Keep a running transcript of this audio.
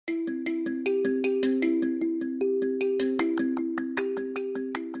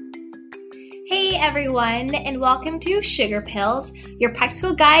everyone, and welcome to Sugar Pills, your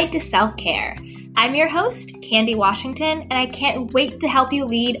practical guide to self-care. I'm your host, Candy Washington, and I can't wait to help you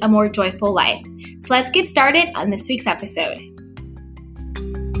lead a more joyful life. So let's get started on this week's episode.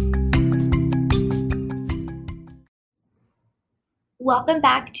 Welcome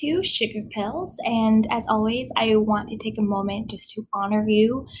back to Sugar Pills, and as always, I want to take a moment just to honor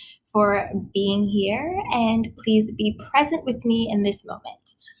you for being here, and please be present with me in this moment.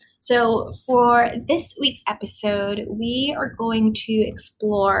 So for this week's episode, we are going to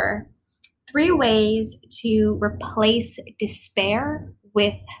explore 3 ways to replace despair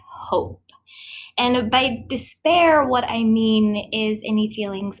with hope. And by despair, what I mean is any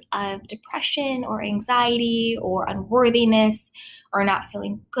feelings of depression or anxiety or unworthiness or not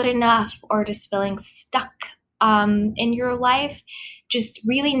feeling good enough or just feeling stuck in your life, just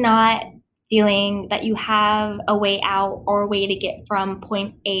really not feeling that you have a way out or a way to get from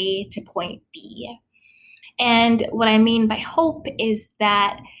point A to point B. And what I mean by hope is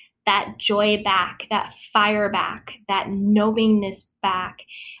that joy back, that fire back, that knowingness back.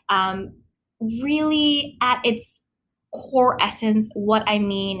 Really at its core essence, what I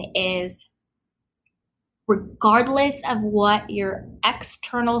mean is regardless of what your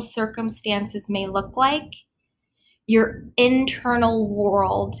external circumstances may look like, your internal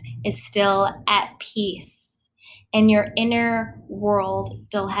world is still at peace, and your inner world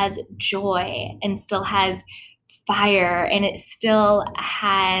still has joy and still has fire, and it still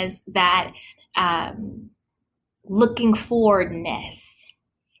has that looking forwardness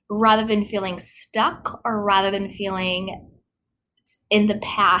rather than feeling stuck or rather than feeling in the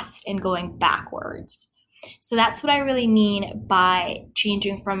past and going backwards. So that's what I really mean by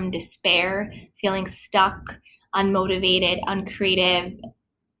changing from despair, feeling stuck, unmotivated, uncreative,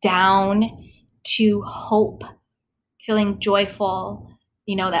 down, to hope, feeling joyful,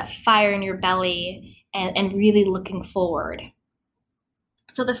 that fire in your belly, and really looking forward.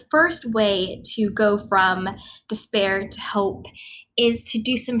 So the first way to go from despair to hope is to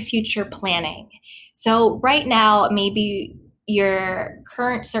do some future planning. So right now, maybe your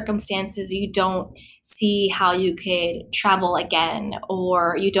current circumstances, you don't see how you could travel again,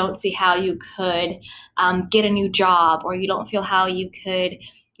 or you don't see how you could get a new job, or you don't feel how you could,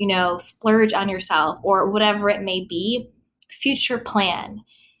 splurge on yourself, or whatever it may be. Future plan.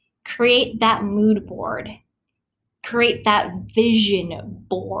 Create that mood board. Create that vision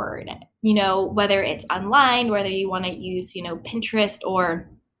board, whether it's online, whether you want to use, Pinterest or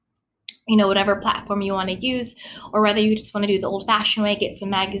whatever platform you want to use, or whether you just want to do the old-fashioned way, get some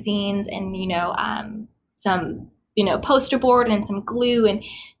magazines and, some, poster board and some glue, and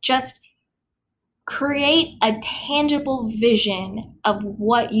just create a tangible vision of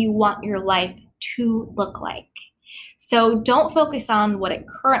what you want your life to look like. So don't focus on what it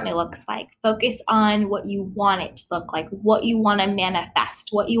currently looks like. Focus on what you want it to look like, what you want to manifest,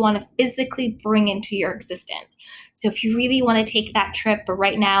 what you want to physically bring into your existence. So if you really want to take that trip, but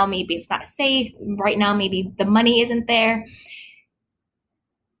right now maybe it's not safe, right now maybe the money isn't there,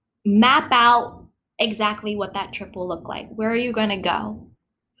 map out exactly what that trip will look like. Where are you going to go?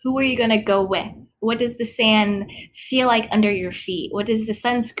 Who are you going to go with? What does the sand feel like under your feet? What does the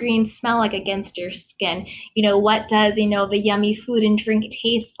sunscreen smell like against your skin? What does, the yummy food and drink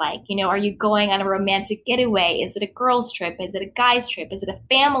taste like? Are you going on a romantic getaway? Is it a girl's trip? Is it a guy's trip? Is it a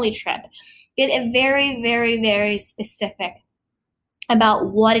family trip? Get it very, very, very specific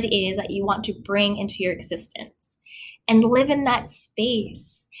about what it is that you want to bring into your existence and live in that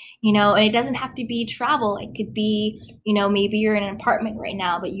space. And it doesn't have to be travel. It could be, maybe you're in an apartment right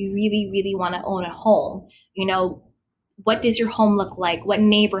now, but you really, really want to own a home. What does your home look like? What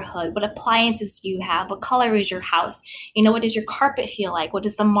neighborhood? What appliances do you have? What color is your house? What does your carpet feel like? What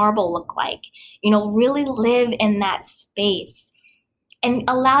does the marble look like? Really live in that space and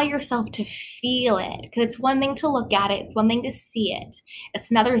allow yourself to feel it, because it's one thing to look at it. It's one thing to see it. It's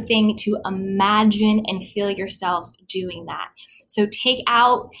another thing to imagine and feel yourself doing that. So take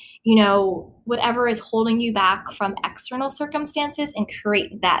out, whatever is holding you back from external circumstances and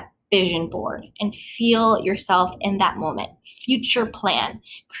create that vision board and feel yourself in that moment. Future plan.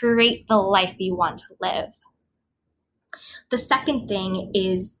 Create the life you want to live. The second thing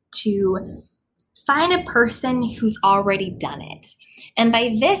is to find a person who's already done it. And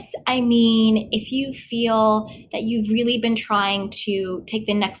by this, I mean, if you feel that you've really been trying to take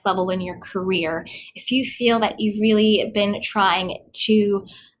the next level in your career, if you feel that you've really been trying to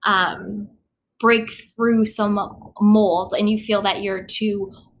break through some molds and you feel that you're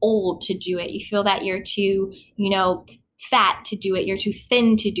too old to do it, you feel that you're too, fat to do it, you're too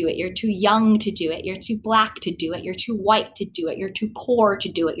thin to do it, you're too young to do it, you're too black to do it, you're too white to do it, you're too poor to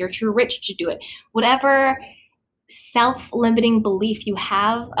do it, you're too rich to do it. Whatever self-limiting belief you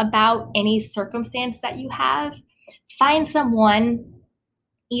have about any circumstance that you have, find someone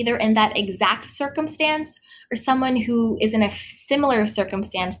either in that exact circumstance or someone who is in a similar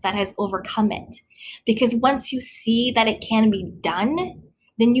circumstance that has overcome it. Because once you see that it can be done,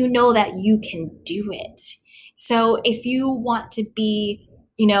 then you know that you can do it. So if you want to be,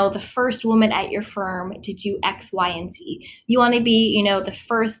 the first woman at your firm to do X, Y, and Z, you want to be, the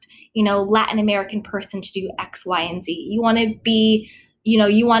first, Latin American person to do X, Y, and Z. You want to be,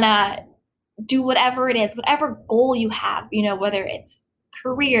 you want to do whatever it is, whatever goal you have, whether it's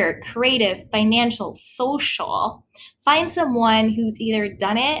career, creative, financial, social, find someone who's either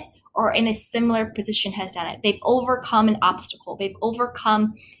done it or in a similar position has done it. They've overcome an obstacle. They've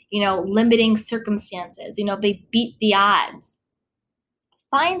overcome, limiting circumstances. They beat the odds.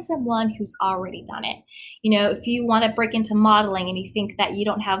 Find someone who's already done it. If you want to break into modeling and you think that you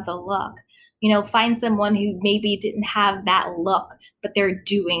don't have the look, find someone who maybe didn't have that look, but they're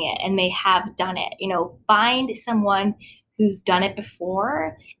doing it and they have done it. Find someone who's done it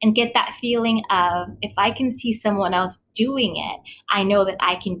before and get that feeling of, if I can see someone else doing it, I know that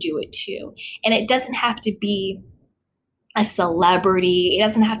I can do it too. And it doesn't have to be a celebrity. It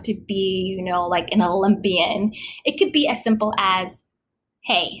doesn't have to be, like an Olympian. It could be as simple as,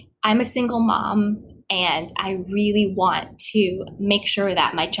 hey, I'm a single mom and I really want to make sure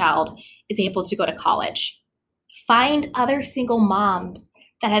that my child is able to go to college. Find other single moms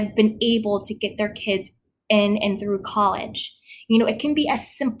that have been able to get their kids in and through college. It can be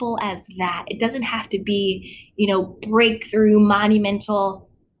as simple as that. It doesn't have to be, breakthrough, monumental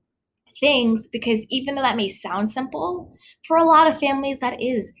things, because even though that may sound simple, for a lot of families that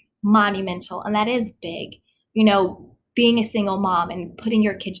is monumental and that is big. Being a single mom and putting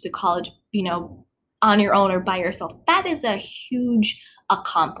your kids to college, on your own or by yourself, that is a huge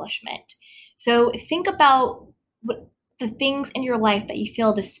accomplishment. So think about what the things in your life that you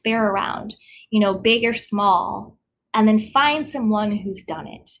feel despair around, big or small, and then find someone who's done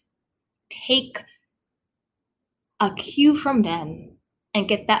it. Take a cue from them and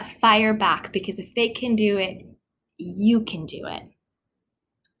get that fire back, because if they can do it, you can do it.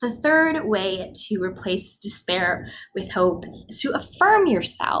 The third way to replace despair with hope is to affirm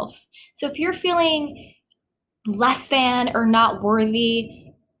yourself. So if you're feeling less than or not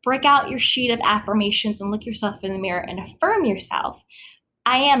worthy, break out your sheet of affirmations and look yourself in the mirror and affirm yourself.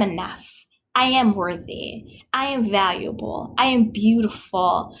 I am enough. I am worthy. I am valuable. I am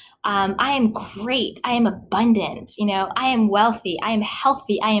beautiful. I am great. I am abundant. I am wealthy. I am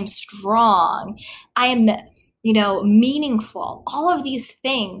healthy. I am strong. I am meaningful. All of these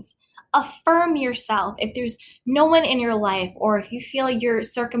things. Affirm yourself. If there's no one in your life, or if you feel your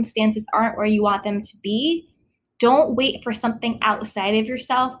circumstances aren't where you want them to be, don't wait for something outside of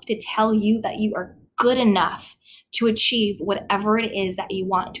yourself to tell you that you are good enough to achieve whatever it is that you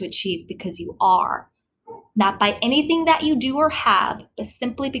want to achieve, because you are. Not by anything that you do or have, but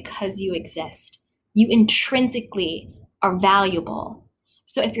simply because you exist. You intrinsically are valuable.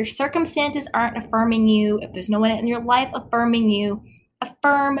 So if your circumstances aren't affirming you, if there's no one in your life affirming you,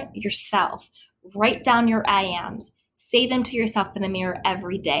 affirm yourself. Write down your I ams. Say them to yourself in the mirror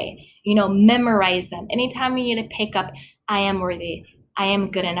every day. Memorize them. Anytime you need to pick up, I am worthy. I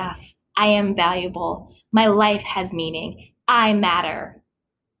am good enough. I am valuable. My life has meaning. I matter.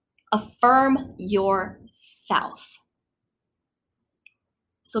 Affirm yourself.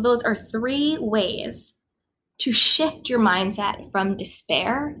 So those are 3 ways to shift your mindset from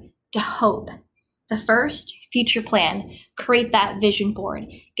despair to hope. The first, future plan. Create that vision board.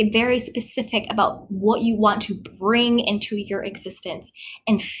 Get very specific about what you want to bring into your existence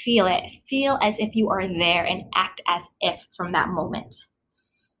and feel it. Feel as if you are there and act as if from that moment.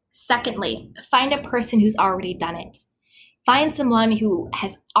 Secondly, find a person who's already done it. Find someone who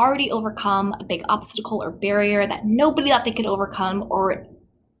has already overcome a big obstacle or barrier that nobody thought they could overcome, or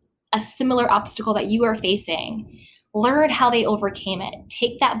a similar obstacle that you are facing. Learn how they overcame it.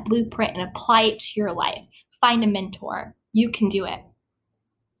 Take that blueprint and apply it to your life. Find a mentor. You can do it.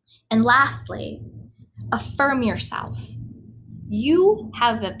 And lastly, affirm yourself. You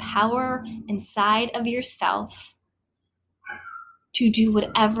have the power inside of yourself to do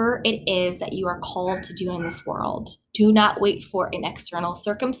whatever it is that you are called to do in this world. Do not wait for an external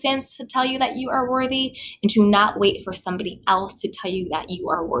circumstance to tell you that you are worthy, and do not wait for somebody else to tell you that you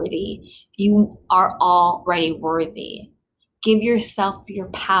are worthy. You are already worthy. Give yourself your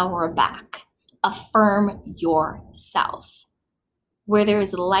power back. Affirm yourself. Where there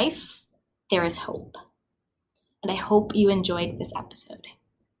is life, there is hope. And I hope you enjoyed this episode.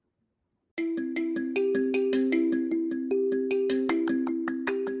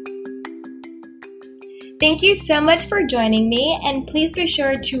 Thank you so much for joining me, and please be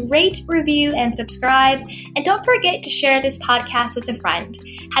sure to rate, review, and subscribe. And don't forget to share this podcast with a friend.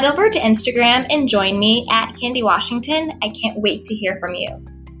 Head over to Instagram and join me at Candy Washington. I can't wait to hear from you.